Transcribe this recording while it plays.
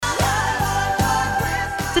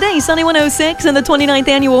today, Sunny 106 and the 29th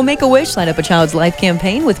annual Make-A-Wish Light Up a Child's Life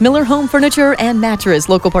campaign with Miller Home Furniture and Mattress.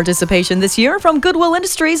 Local participation this year from Goodwill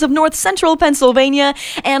Industries of North Central Pennsylvania.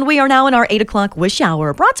 And we are now in our 8 o'clock wish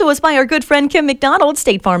hour, brought to us by our good friend Kim McDonald,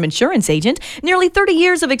 State Farm Insurance Agent. Nearly 30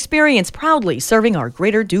 years of experience proudly serving our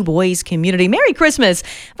greater Du Bois community. Merry Christmas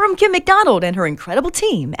from Kim McDonald and her incredible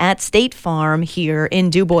team at State Farm here in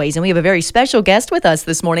Du Bois. And we have a very special guest with us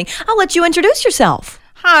this morning. I'll let you introduce yourself.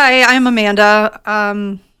 Hi, I'm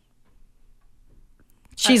Amanda.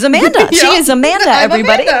 She's Amanda. She is Amanda,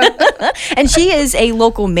 everybody. Amanda. And she is a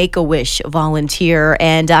local Make-A-Wish volunteer.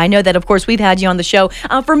 And I know that, of course, we've had you on the show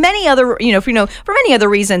for many other, for many other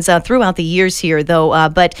reasons throughout the years here, though.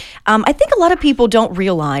 But I think a lot of people don't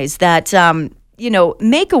realize that.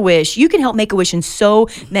 Make-A-Wish, you can help Make-A-Wish in so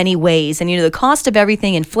many ways. And, the cost of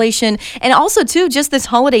everything, inflation, and also, too, just this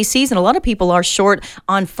holiday season, a lot of people are short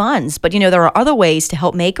on funds. But, there are other ways to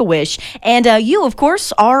help Make-A-Wish. And you, of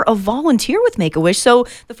course, are a volunteer with Make-A-Wish. So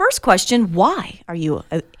the first question, why are you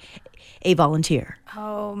a volunteer?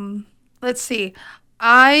 Let's see.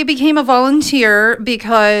 I became a volunteer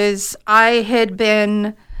because I had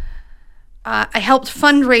been... I helped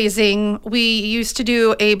fundraising. We used to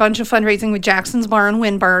do a bunch of fundraising with Jackson's Bar in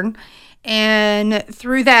Winburn. And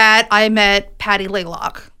through that, I met Patty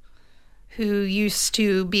Laylock, who used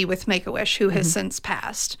to be with Make-A-Wish, who has since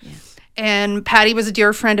passed. Yeah. And Patty was a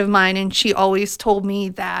dear friend of mine, and she always told me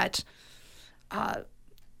that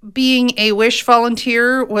being a Wish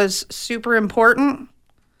volunteer was super important,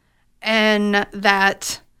 and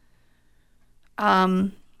that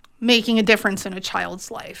making a difference in a child's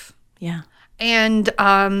life. Yeah. And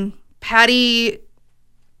Patty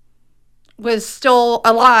was still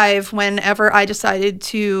alive whenever I decided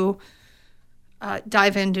to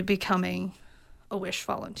dive into becoming a Wish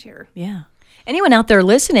volunteer. Yeah. Anyone out there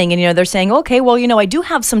listening and, they're saying, okay, well, I do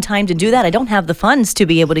have some time to do that. I don't have the funds to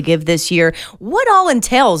be able to give this year. What all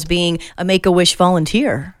entails being a Make-A-Wish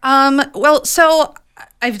volunteer? So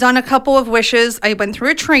I've done a couple of wishes. I went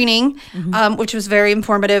through a training, which was very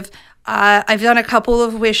informative. I've done a couple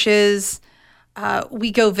of wishes.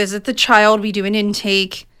 We go visit the child. We do an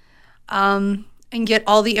intake and get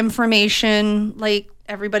all the information, like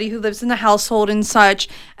everybody who lives in the household and such.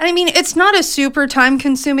 And I mean, it's not a super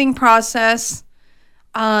time-consuming process,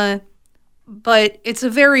 but it's a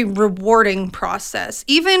very rewarding process.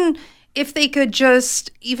 Even if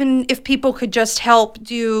people could just help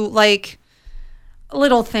do like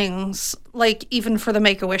little things, like even for the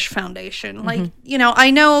Make-A-Wish Foundation. Like, I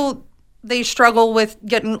know they struggle with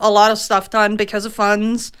getting a lot of stuff done because of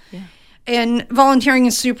funds. Yeah. And volunteering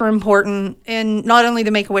is super important in not only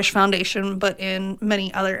the Make-A-Wish Foundation, but in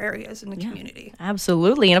many other areas in the community.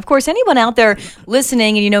 Absolutely. And of course, anyone out there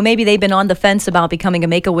listening, and maybe they've been on the fence about becoming a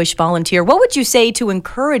Make-A-Wish volunteer, what would you say to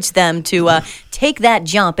encourage them to take that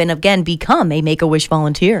jump and again become a Make-A-Wish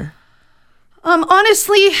volunteer?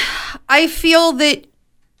 Honestly, I feel that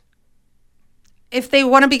if they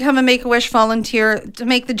want to become a Make-A-Wish volunteer, to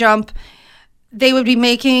make the jump, they would be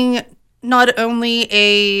making not only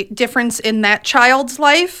a difference in that child's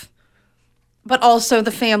life, but also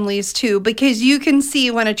the family's too. Because you can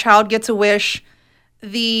see when a child gets a wish,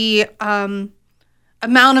 the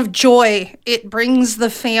amount of joy it brings the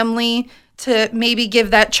family to maybe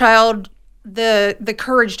give that child the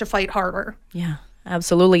courage to fight harder. Yeah.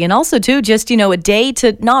 Absolutely. And also, too, just, a day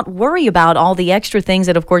to not worry about all the extra things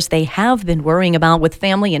that, of course, they have been worrying about with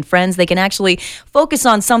family and friends. They can actually focus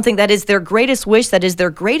on something that is their greatest wish, that is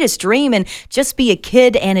their greatest dream, and just be a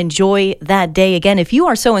kid and enjoy that day. Again, if you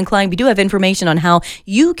are so inclined, we do have information on how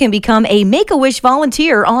you can become a Make-A-Wish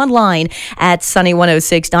volunteer online at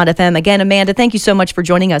sunny106.fm. Again, Amanda, thank you so much for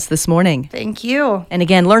joining us this morning. Thank you. And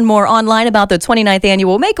again, learn more online about the 29th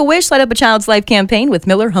annual Make-A-Wish Light Up a Child's Life campaign with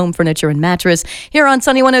Miller Home Furniture and Mattress. Here on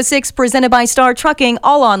Sunny 106, presented by Star Trucking,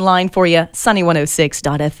 all online for you,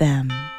 sunny106.fm.